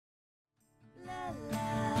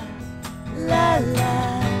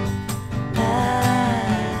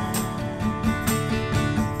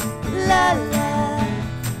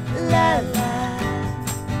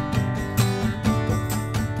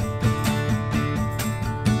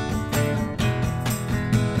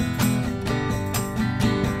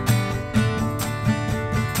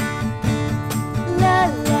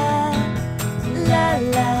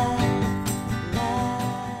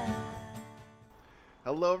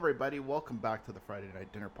Hello, everybody. Welcome back to the Friday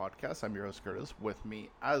Night Dinner Podcast. I'm your host, Curtis. With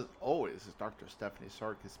me, as always, is Dr. Stephanie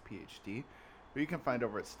Sarkis, PhD, who you can find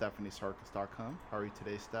over at stephaniesarkis.com. How are you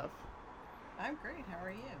today, Steph? I'm great. How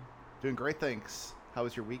are you? Doing great, thanks. How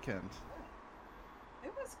was your weekend?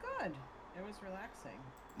 It was good. It was relaxing.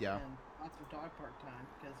 Yeah. And lots of dog park time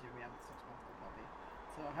because we have a 6-month-old puppy.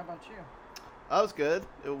 So, how about you? That was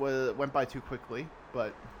good. Went by too quickly,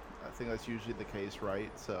 but I think that's usually the case,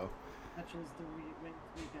 right? So, Such as the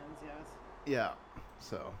weekends, yes. yeah.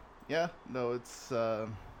 So, yeah. No, it's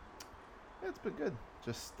been good.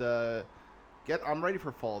 Just I'm ready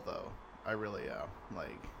for fall though. I really am.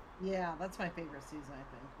 Yeah, that's my favorite season, I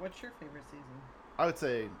think. What's your favorite season? I would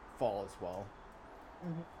say fall as well.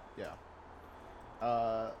 Mm-hmm. Yeah.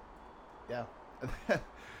 Yeah.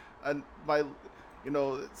 And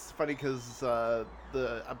it's funny because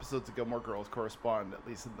the episodes of Gilmore Girls correspond, at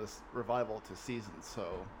least in this revival, to seasons. So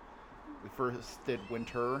we first did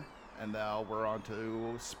winter, and now we're on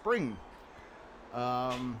to spring.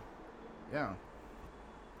 Yeah.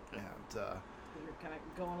 And You're kind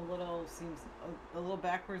of going seems a little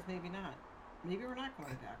backwards, maybe not. Maybe we're not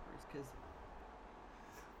going backwards because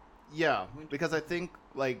yeah, winter. because I think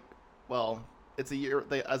it's a year.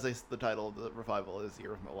 The title of the revival is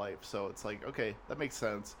 "Year of My Life," so it's like, okay, that makes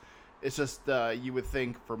sense. It's just you would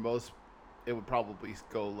think for most, it would probably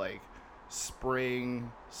go like spring,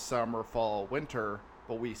 summer, fall, winter,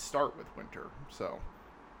 but we start with winter, so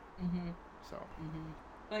Mm-hmm. so Mm-hmm.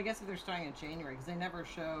 But I guess if they're starting in January, because they never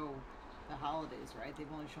show the holidays, right? They've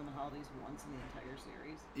only shown the holidays once in the entire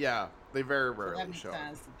series. yeah, they very So that rarely makes show.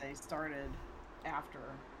 sense that they started after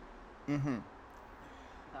Mm-hmm.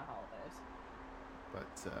 the holidays.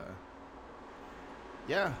 But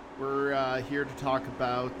yeah, we're here to talk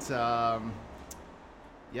about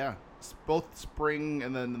both spring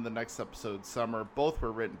and then in the next episode summer. Both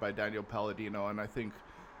were written by Daniel Palladino, and I think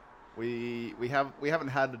we haven't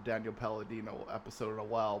had a Daniel Palladino episode in a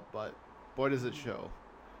while, but boy does it show,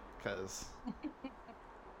 because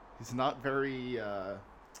he's not very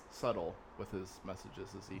subtle with his messages,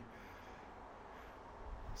 is he?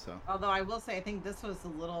 So Although I will say, I think this was a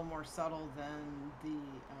little more subtle than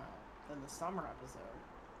the summer episode,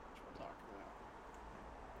 which we'll talk about.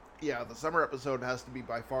 yeah, the summer episode has to be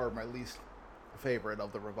by far my least favorite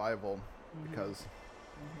of the revival, Mm-hmm. because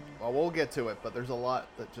Mm-hmm. well, we'll get to it, but there's a lot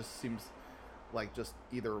that just seems like just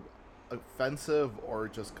either offensive or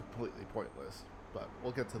just completely pointless. But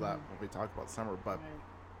we'll get to that Mm-hmm. when we talk about summer. But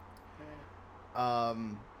Right.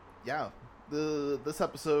 Right. yeah, this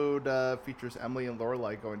episode features Emily and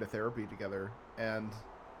Lorelai going to therapy together, and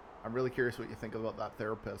I'm really curious what you think about that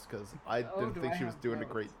therapist, because I Oh, didn't do think I she was have doing a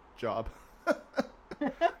great notes? job.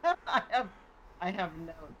 I have I have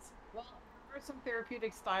notes. Well, there are some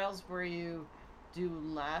therapeutic styles where you do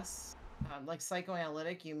less, like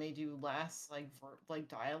psychoanalytic. You may do less, like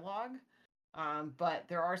dialogue. But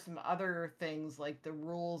there are some other things like the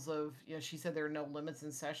rules of, she said there are no limits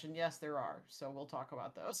in session. Yes, there are. So we'll talk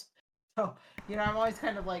about those. So, I'm always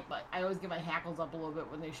kind of like I always get my hackles up a little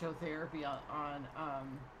bit when they show therapy on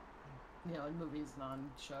in movies and on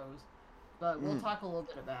shows. But we'll Mm, talk a little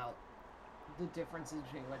bit about the differences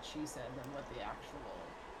between what she said and what the actual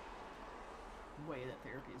way that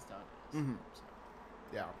therapy is done is. hmm So,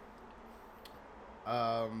 yeah.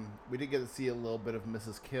 We did get to see a little bit of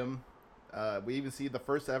Mrs. Kim. We even see the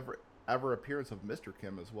first ever appearance of Mr.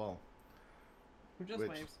 Kim as well. who just Which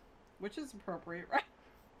waves, which is appropriate, right?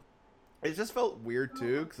 it just felt weird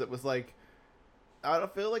too, because it was like, I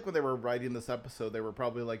don't feel like when they were writing this episode, they were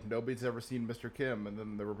probably like, nobody's ever seen Mr. Kim, and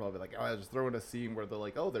then they were probably like, oh, I just throw in a scene where they're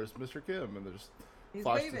like, oh, there's Mr. Kim, and there's He's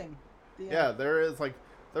flash waving. yeah, there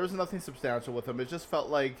was nothing substantial with him. It just felt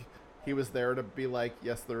like he was there to be like,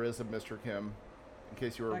 yes, there is a Mr. Kim, in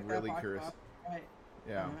case you were Like that really box curious. up. Right.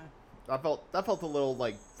 Yeah, Uh-huh. that felt a little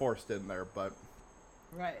like forced in there, but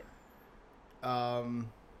Right.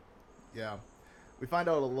 um, yeah, we find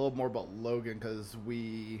out a little more about Logan because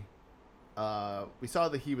we saw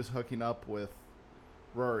that he was hooking up with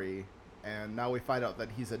Rory, and now we find out that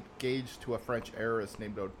he's engaged to a French heiress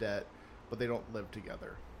named Odette, but they don't live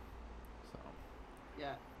together. So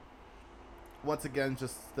Yeah. once again,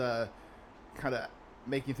 just kind of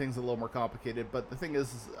making things a little more complicated. But the thing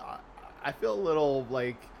is I feel a little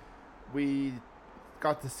like we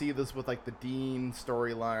got to see this with like the Dean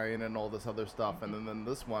storyline and all this other stuff, and then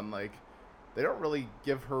this one, like, they don't really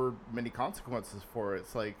give her many consequences for it.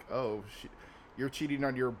 It's like, oh, you're cheating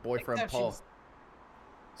on your boyfriend Except Paul. she's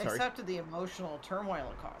Sorry. except to the emotional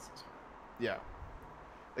turmoil it causes her. Yeah.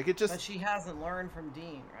 Like it just But she hasn't learned from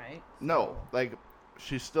Dean, right? no, So, like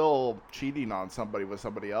she's still cheating on somebody with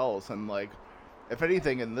somebody else, and like if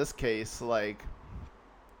anything in this case, like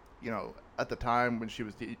at the time when she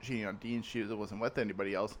was cheating on Dean, she wasn't with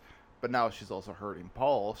anybody else. But now she's also hurting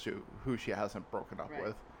Paul, who she hasn't broken up Right.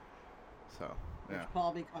 with. So, Which yeah.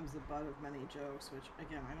 Paul becomes the butt of many jokes, which,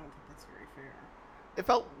 again, I don't think that's very fair. It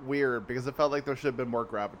felt weird because it felt like there should have been more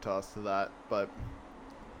gravitas to that, but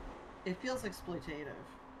It feels exploitative.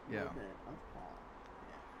 A yeah. little bit of Paul.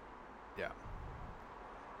 Yeah. Yeah.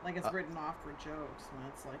 Like it's written off for jokes when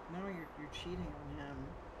it's like, no, you're cheating on him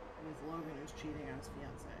with Logan, who's cheating on his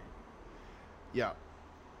fiance. Yeah.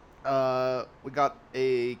 We got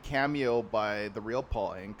a cameo by the real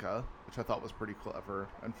Paul Anka, which I thought was pretty clever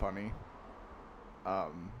and funny.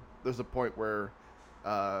 There's a point where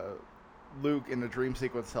Luke in a dream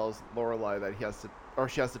sequence tells Lorelai that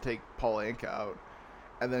she has to take Paul Anka out,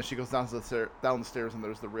 and then she goes down the stairs and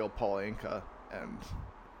there's the real Paul Anka, and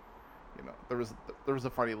there was a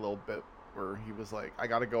funny little bit where he was like, "I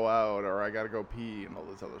gotta go out" or "I gotta go pee" and all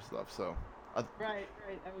this other stuff. So, right,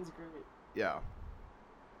 that was great. yeah.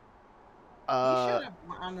 He showed up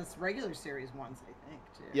on this regular series once, I think,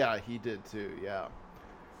 too. Yeah, he did too. Yeah,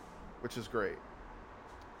 which is great.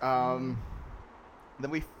 Then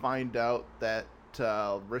we find out that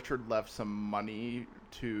Richard left some money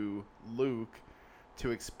to Luke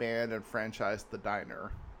to expand and franchise the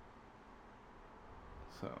diner.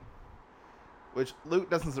 So, which Luke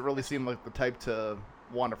doesn't really seem like the type to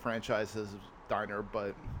want to franchise his diner,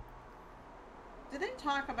 but did they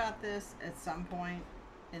talk about this at some point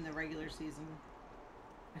in the regular season?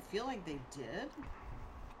 I feel like they did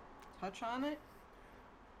touch on it.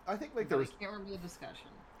 I think there was. I can't remember the discussion.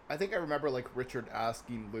 I think I remember Richard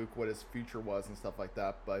asking Luke what his future was and stuff like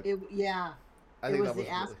that, but it was the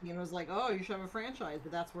asking, and it was like, oh, you should have a franchise,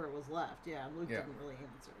 but that's where it was left. Yeah, Luke didn't really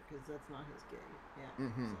answer because that's not his gig. Yeah.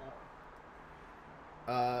 Mm-hmm.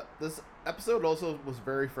 So. This episode also was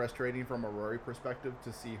very frustrating from a Rory perspective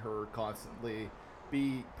to see her constantly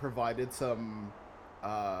be provided some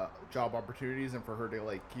job opportunities and for her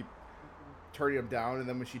to keep turning them down, and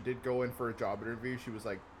then when she did go in for a job interview, she was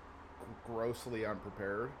grossly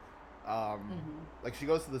unprepared. She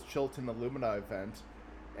goes to this Chilton Illumina event,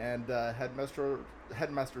 and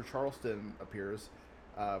Headmaster Charleston appears.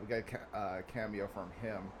 We got a cameo from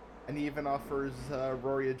him, and he even offers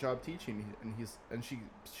Rory a job teaching, and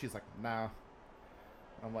she's like, nah.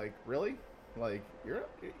 I'm like, really? You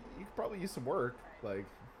could probably use some work,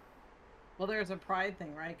 Well, there's a pride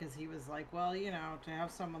thing, right? Because he was like, well, to have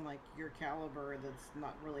someone like your caliber that's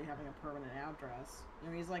not really having a permanent address,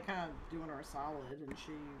 he's kind of doing her a solid, and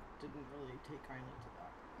she didn't really take kindly to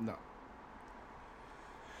that. No.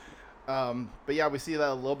 But yeah, we see that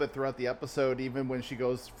a little bit throughout the episode, even when she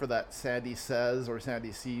goes for that Sandy Says or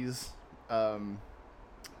Sandy Sees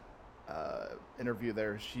interview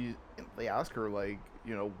there. They ask her,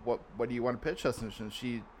 what do you want to pitch us? And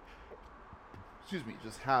she,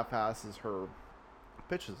 just half-asses her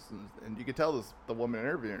pitches, and you could tell the woman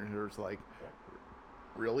interviewing her is like,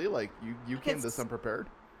 really, you came this unprepared.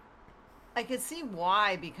 I could see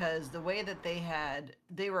why, because the way that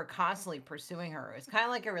they were constantly pursuing her. It's kind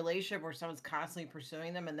of like a relationship where someone's constantly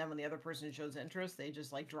pursuing them, and then when the other person shows interest, they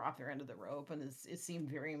just drop their end of the rope, and it seemed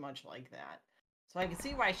very much like that. So I can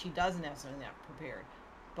see why she doesn't have something that prepared,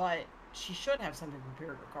 but she should have something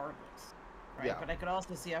prepared regardless. Right, yeah. But I could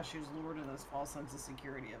also see how she was lured into this false sense of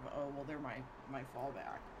security of, oh, well, they're my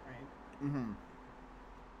fallback, right?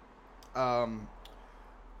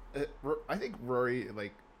 I think Rory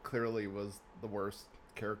clearly was the worst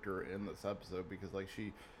character in this episode because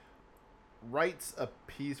she writes a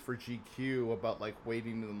piece for GQ about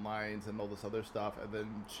waiting in lines and all this other stuff, and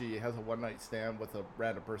then she has a one-night stand with a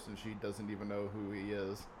random person she doesn't even know who he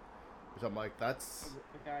is, which I'm like, that's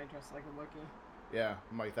the guy dressed like a Wookiee. Yeah,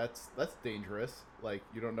 I'm like, that's dangerous.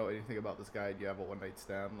 You don't know anything about this guy and you have a one-night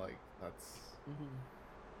stand. That's...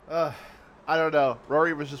 I don't know.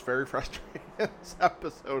 Rory was just very frustrated in this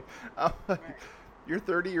episode. I'm like, right. You're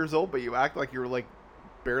 30 years old, but you act like you're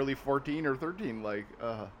barely 14 or 13. It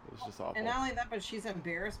was just awful. And not only that, but she's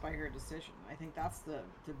embarrassed by her decision. I think that's the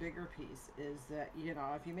bigger piece is that,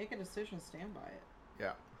 if you make a decision, stand by it.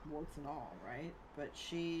 Yeah. Warts and all, right? But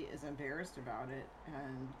she is embarrassed about it,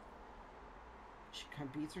 and she kind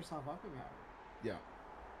of beats herself up about it. Yeah.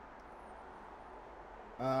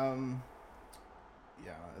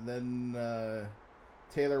 Yeah, and then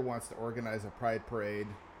Taylor wants to organize a pride parade,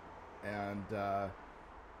 and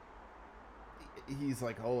he's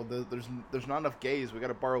like, "Oh, there's not enough gays. We got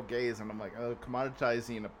to borrow gays." And I'm like, "Oh,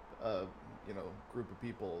 commoditizing a group of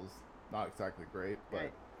people is not exactly great." But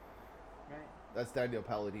right. That's Daniel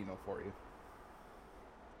Palladino for you.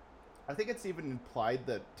 I think it's even implied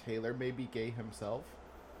that Taylor may be gay himself,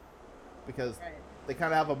 because they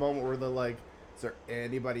kind of have a moment where they're like, is there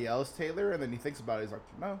anybody else, Taylor? And then he thinks about it. He's like,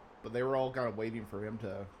 no. But they were all kind of waiting for him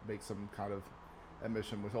to make some kind of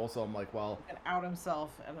admission, which also I'm like, well, And out himself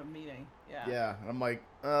at a meeting. Yeah. yeah. And I'm like,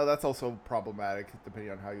 that's also problematic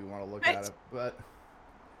depending on how you want to look at it. But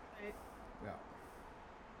Right.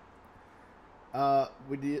 yeah.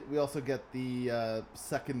 We also get the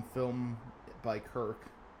second film by Kirk,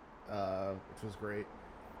 which was great.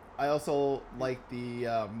 I also like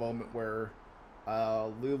the moment where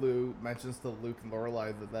Lulu mentions to Luke and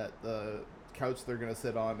Lorelai that the couch they're gonna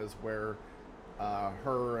sit on is where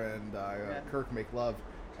her and Kirk make love,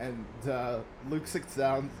 and Luke sits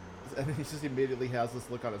down, and he just immediately has this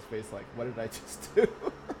look on his face like, "What did I just do?"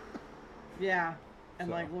 Yeah. And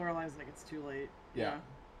So. like Lorelai's like, it's too late. Yeah.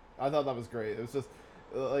 I thought that was great. It was just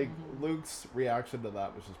like Luke's reaction to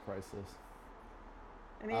that was just priceless.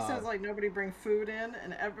 And he says like nobody bring food in,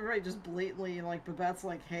 and everybody just blatantly like Babette's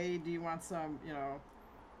like, hey, do you want some,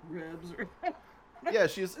 ribs or? Yeah,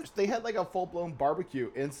 they had like a full blown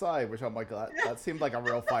barbecue inside, which I'm like, that seemed like a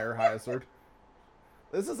real fire hazard.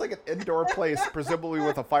 This is like an indoor place, presumably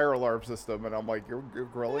with a fire alarm system, and I'm like, you're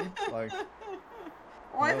grilling? Like,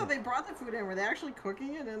 Oh, I thought they brought the food in. Were they actually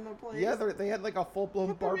cooking it in the place? yeah, they had like a full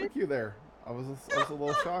blown barbecue there. I was a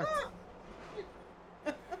little shocked.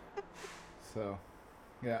 So,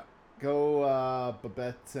 yeah, go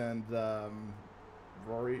Babette and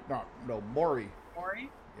Rory. No, Maury. Maury?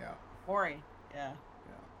 Yeah. Maury, yeah.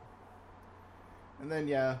 And then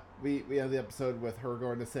we have the episode with her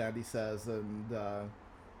going to Sandy Says, and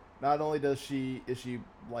not only is she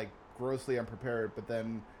like grossly unprepared, but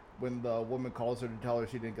then when the woman calls her to tell her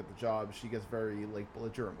she didn't get the job, she gets very like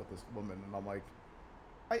belligerent with this woman, and I'm like,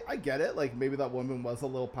 I get it, like maybe that woman was a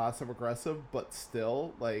little passive aggressive, but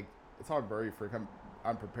still, like, it's on very freaking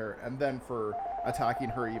unprepared, and then for attacking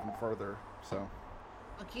her even further. So.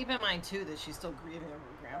 Well, keep in mind too that she's still grieving over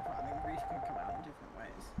her grandfather, and grief can come out in different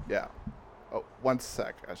ways. Yeah. Oh, 1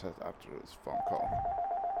 sec. I just after this phone call.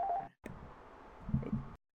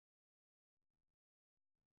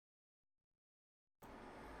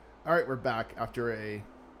 All right, we're back after a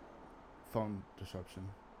phone disruption.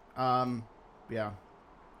 Yeah.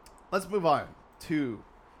 Let's move on to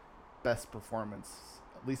best performance,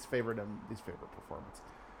 least favorite and least favorite performance.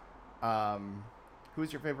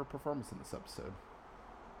 Who's your favorite performance in this episode?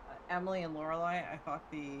 Emily and Lorelai. I thought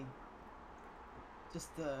the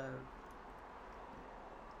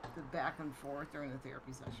back and forth during the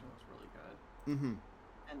therapy session was really good. Mm-hmm.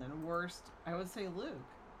 And then worst, I would say Luke.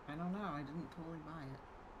 I don't know. I didn't totally buy it.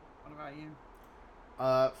 What about you?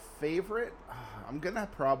 Favorite? I'm gonna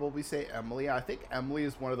probably say Emily. I think Emily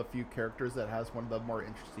is one of the few characters that has one of the more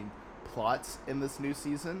interesting plots in this new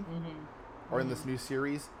season, or in this new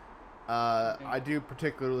series. I do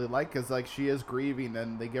particularly like because like she is grieving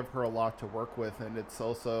and they give her a lot to work with, and it's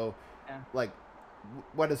also like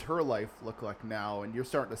what does her life look like now, and you're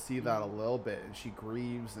starting to see that a little bit, and she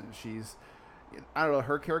grieves and she's, I don't know,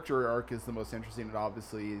 her character arc is the most interesting, and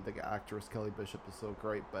obviously the actress Kelly Bishop is so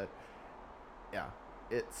great, but yeah,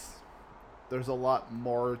 there's a lot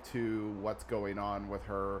more to what's going on with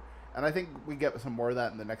her, and I think we get some more of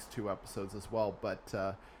that in the next 2 episodes as well, but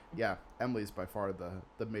yeah, Emily's by far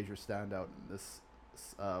the major standout in this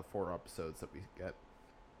 4 episodes that we get.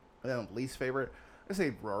 And then least favorite, I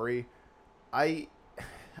say Rory. I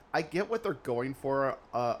get what they're going for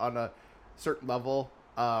on a certain level.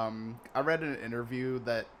 I read an interview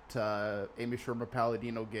that Amy Sherman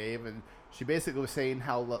Palladino gave, and she basically was saying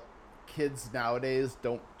how kids nowadays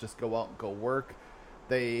don't just go out and go work.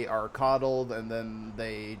 They are coddled, and then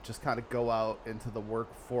they just kind of go out into the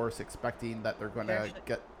workforce expecting that they're going to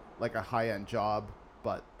get like a high-end job,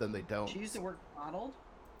 but then they don't. She used the word coddled?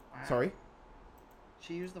 Wow. Sorry?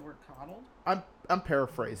 She used the word coddled? I'm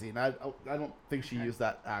paraphrasing. I don't think she used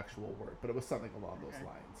that actual word, but it was something along those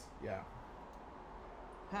lines. Yeah.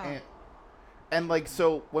 Huh. And like,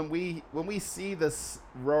 so when we see this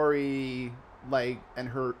Rory, like,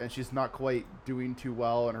 and she's not quite doing too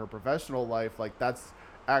well in her professional life, like that's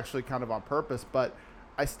actually kind of on purpose, but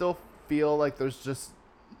I still feel like there's just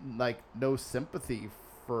like no sympathy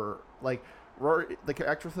for like Rory. The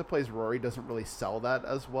actress that plays Rory doesn't really sell that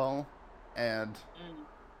as well, and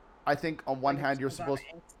I think on one hand you're supposed.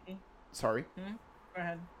 Sorry. Go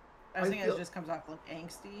ahead. I think it just comes off like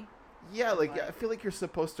angsty. Yeah, like I feel like you're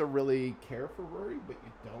supposed to really care for Rory, but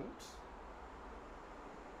you don't.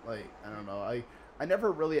 Like, I don't know. I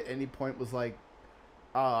never really at any point was like,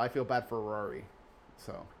 oh, I feel bad for Rory.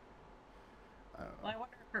 So, I don't know. Well, I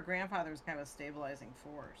wonder if her grandfather was kind of a stabilizing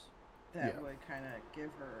force that would kind of give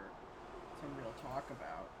her some real talk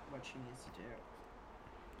about what she needs to do.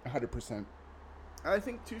 100%. I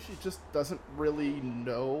think too, she just doesn't really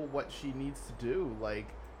know what she needs to do. Like,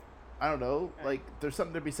 I don't know. Right. Like, there's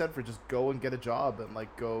something to be said for just go and get a job and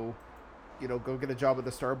like go, go get a job at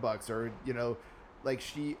the Starbucks or like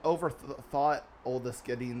she overthought all this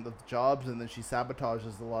getting the jobs and then she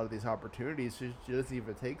sabotages a lot of these opportunities. She doesn't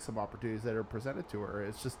even take some opportunities that are presented to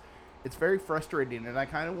her. It's very frustrating, and I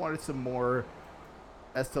kind of wanted some more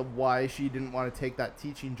as to why she didn't want to take that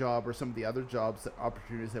teaching job or some of the other jobs that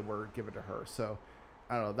opportunities that were given to her. So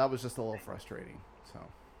I don't know. That was just a little frustrating. So.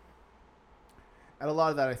 And a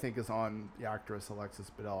lot of that, I think, is on the actress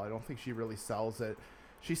Alexis Bledel. I don't think she really sells it.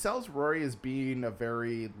 She sells Rory as being a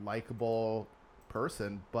very likable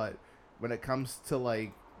person, but when it comes to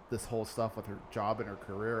like this whole stuff with her job and her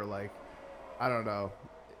career, like I don't know.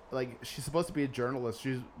 Like she's supposed to be a journalist.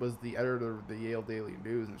 She was the editor of the Yale Daily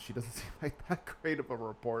News, and she doesn't seem like that great of a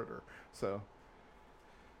reporter. So,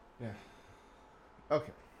 yeah.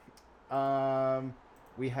 Okay.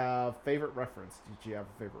 We have favorite reference. Did you have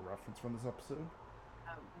a favorite reference from this episode?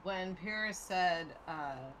 When Paris said,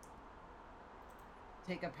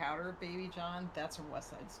 "Take a powder, baby John," that's from West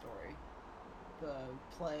Side Story, the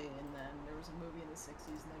play, and then there was a movie in the '60s,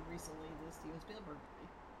 and then recently the Steven Spielberg movie.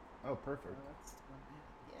 Oh, perfect. That's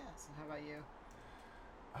yeah. So how about you?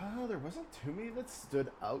 There wasn't too many that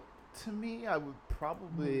stood out to me. I would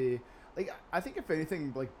probably like. I think if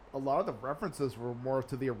anything, like a lot of the references were more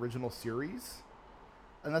to the original series,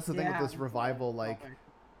 and that's the thing with this revival. Like,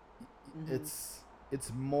 it's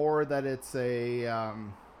more that it's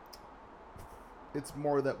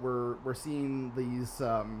more that we're seeing these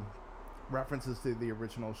references to the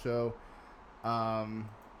original show, but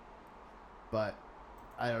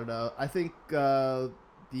I don't know. I think the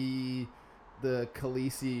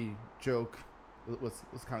Khaleesi joke was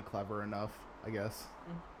kind of clever enough, I guess.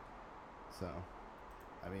 So,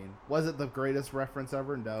 I mean, was it the greatest reference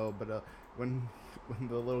ever? No, but when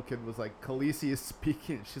the little kid was like, Khaleesi is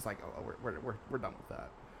speaking, she's like, oh, we're done with that.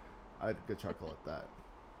 I had a good chuckle at that.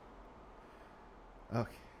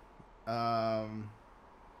 Okay.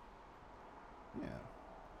 Yeah.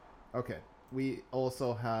 Okay. We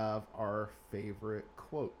also have our favorite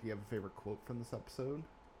quote. Do you have a favorite quote from this episode?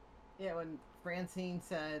 Yeah, when Francine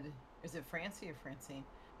said, is it Francie or Francine?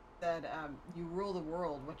 Said, you rule the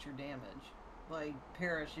world, what's your damage? Like,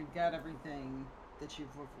 Paris, you've got everything that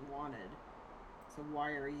you've wanted. So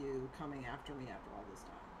why are you coming after me after all this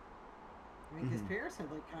time? I mean, because Paris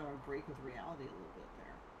had like kind of a break with reality a little bit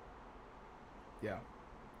there.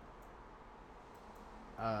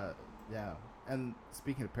 Yeah. Yeah. And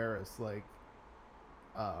speaking of Paris, like,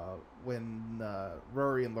 when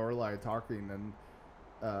Rory and Lorelai are talking, and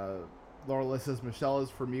Lorelai says, Michelle is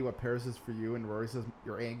for me what Paris is for you, and Rory says,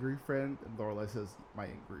 your angry friend, and Lorelai says, my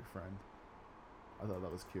angry friend. I thought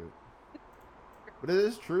that was cute. But it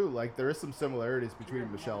is true, like, there is some similarities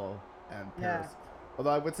between Michelle and Paris. Yeah.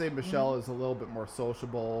 Although I would say Michelle is a little bit more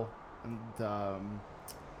sociable and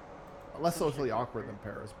less socially awkward than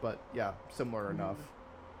Paris, but yeah, similar enough.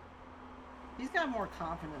 He's got more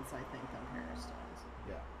confidence, I think, than Paris does.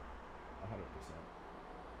 Yeah, 100%.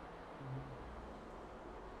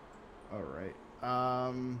 All right.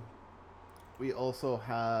 We also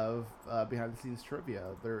have behind the scenes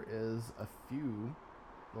trivia. There is a few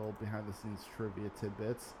little behind the scenes trivia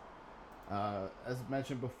tidbits. As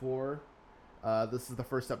mentioned before, this is the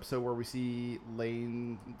first episode where we see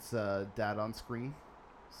Lane's dad on screen.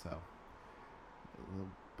 So, a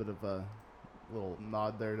little bit of a little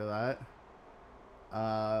nod there to that.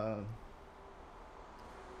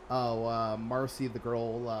 Marcy, the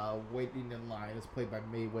girl waiting in line, is played by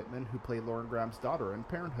Mae Whitman, who played Lauren Graham's daughter in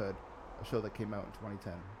Parenthood, a show that came out in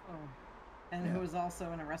 2010. Oh, and who was also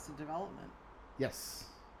in Arrested Development. Yes.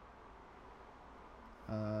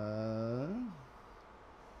 The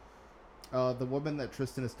woman that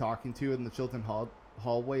Tristan is talking to in the Chilton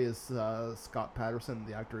hallway is Scott Patterson,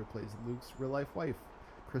 the actor who plays Luke's real-life wife,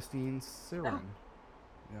 Christine Siren.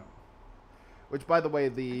 Yeah. Which, by the way,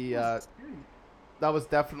 that was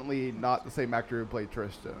definitely not the same actor who played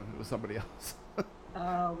Tristan. It was somebody else.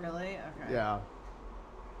 Oh, really? Okay. Yeah.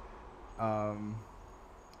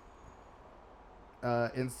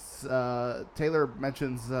 Taylor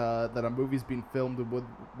mentions that a movie's being filmed in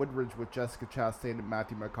Woodridge with Jessica Chastain and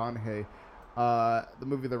Matthew McConaughey. The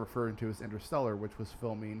movie they're referring to is Interstellar, which was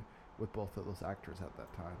filming with both of those actors at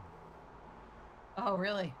that time. Oh,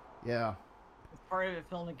 really? Yeah. Was part of it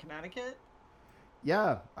filmed in Connecticut?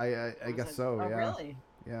 Yeah, I guess so. Oh, yeah. Really?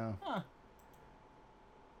 Yeah. Huh.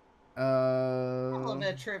 A little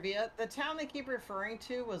bit of trivia. The town they keep referring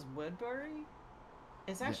to was Woodbury.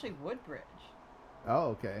 It's actually Woodbridge. Oh,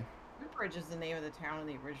 okay. Woodbridge is the name of the town in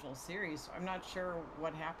the original series, so I'm not sure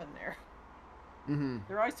what happened there. Mm-hmm.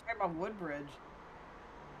 They're always talking about Woodbridge.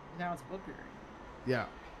 Now it's Woodbury. Yeah.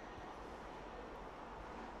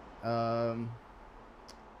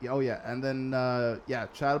 Yeah, oh yeah, and then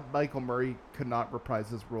Chad Michael Murray could not reprise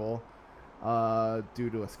his role due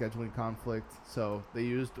to a scheduling conflict, so they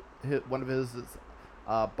used one of his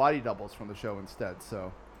body doubles from the show instead.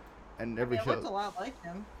 So, and I every mean, it show, looked a lot like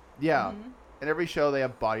him. yeah, Mm-hmm. in every show they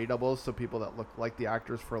have body doubles, so people that look like the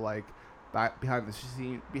actors for like back behind the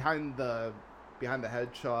scene, behind the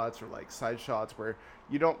headshots or like side shots where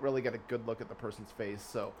you don't really get a good look at the person's face.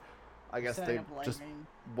 So, I guess Setting they up just lighting.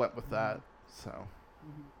 went with Mm-hmm. that. So.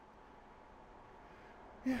 Mm-hmm.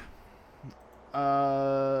 Yeah.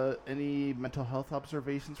 Any mental health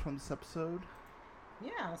observations from this episode?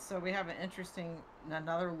 Yeah, so we have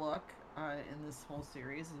another look in this whole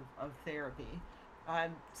series of therapy.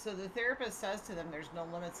 So the therapist says to them, there's no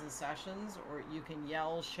limits in sessions, or you can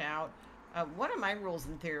yell, shout. One of my rules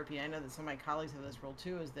in therapy, I know that some of my colleagues have this rule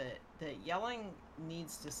too, is that yelling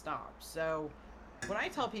needs to stop. So what I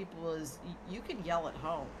tell people is you can yell at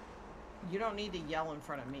home. You don't need to yell in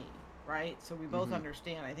front of me, right? So we both Mm-hmm.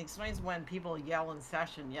 understand. I think sometimes when people yell in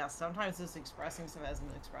session, yes, sometimes it's expressing something that hasn't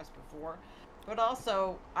been expressed before, but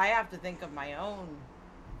also I have to think of my own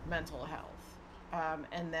mental health,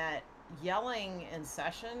 and that yelling in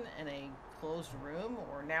session in a closed room,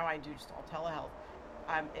 or now I do just all telehealth,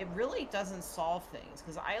 it really doesn't solve things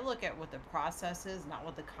because I look at what the process is, not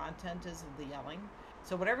what the content is of the yelling.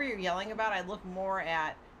 So whatever you're yelling about, I look more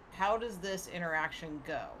at how does this interaction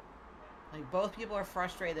go. Like both people are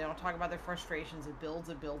frustrated. They don't talk about their frustrations. It builds,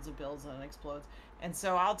 it builds, it builds, and it explodes. And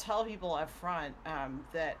so I'll tell people up front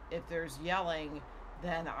that if there's yelling,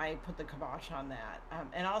 then I put the kibosh on that.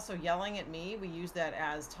 And also yelling at me, we use that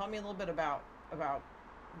as tell me a little bit about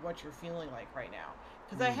what you're feeling like right now.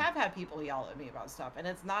 Because I Mm. have had people yell at me about stuff, and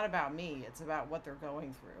it's not about me. It's about what they're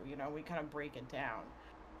going through. You know, we kind of break it down.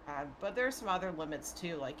 But there's some other limits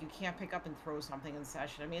too, like you can't pick up and throw something in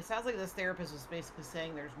session. I mean, it sounds like this therapist was basically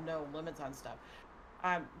saying there's no limits on stuff.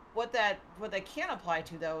 What that can apply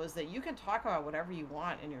to though is that you can talk about whatever you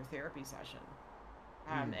want in your therapy session,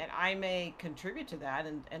 Mm. and I may contribute to that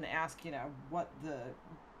and ask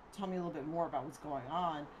tell me a little bit more about what's going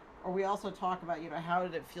on. Or we also talk about how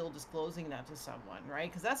did it feel disclosing that to someone, right?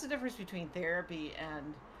 Because that's the difference between therapy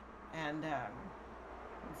and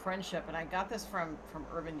friendship. And I got this from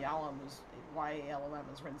Irvin Yalom, who's YALOM,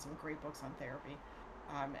 has written some great books on therapy.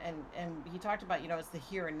 And he talked about it's the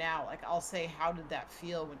here and now. Like I'll say, how did that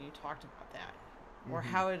feel when you talked about that, or Mm-hmm.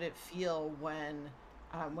 how did it feel when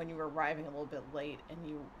you were arriving a little bit late and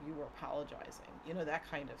you were apologizing, that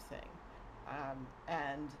kind of thing.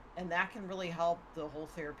 And that can really help the whole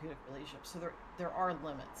therapeutic relationship. So there are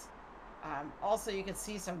limits. Also, you can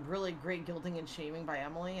see some really great guilting and shaming by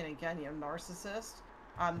Emily. And again, narcissist.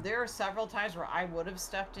 There are several times where I would have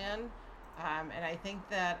stepped in, and I think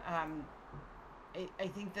that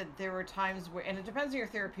there were times where, and it depends on your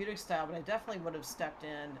therapeutic style, but I definitely would have stepped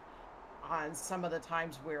in on some of the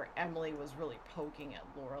times where Emily was really poking at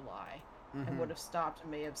Lorelai, and Mm-hmm. would have stopped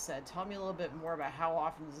and may have said, "Tell me a little bit more about how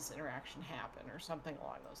often does this interaction happen," or something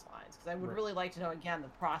along those lines. Because I would Right. really like to know again the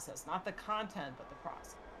process, not the content, but the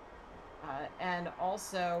process. And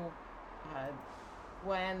also, uh,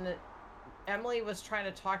 when Emily was trying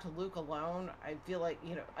to talk to Luke alone, I feel like,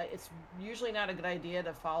 it's usually not a good idea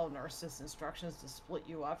to follow narcissist instructions to split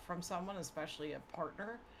you up from someone, especially a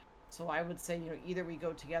partner. So I would say, either we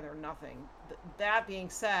go together or nothing. That being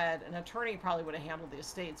said, an attorney probably would have handled the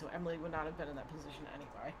estate, so Emily would not have been in that position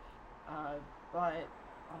anyway. Uh, but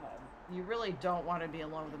you really don't want to be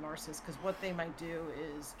alone with a narcissist because what they might do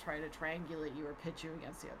is try to triangulate you or pitch you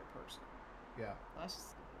against the other person. Yeah. Let's just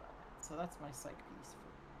think about that. So that's my psych piece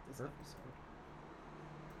for this Perfect. episode.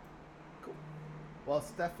 Cool. Well,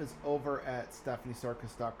 Steph is over at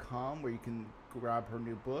stephaniesarkis.com where you can grab her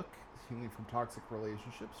new book, Healing from Toxic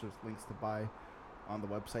Relationships. There's links to buy on the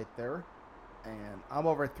website there. And I'm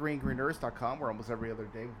over at 3angrynerds.com where almost every other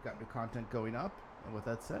day we've got new content going up. And with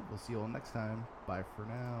that said, we'll see you all next time. Bye for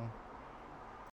now.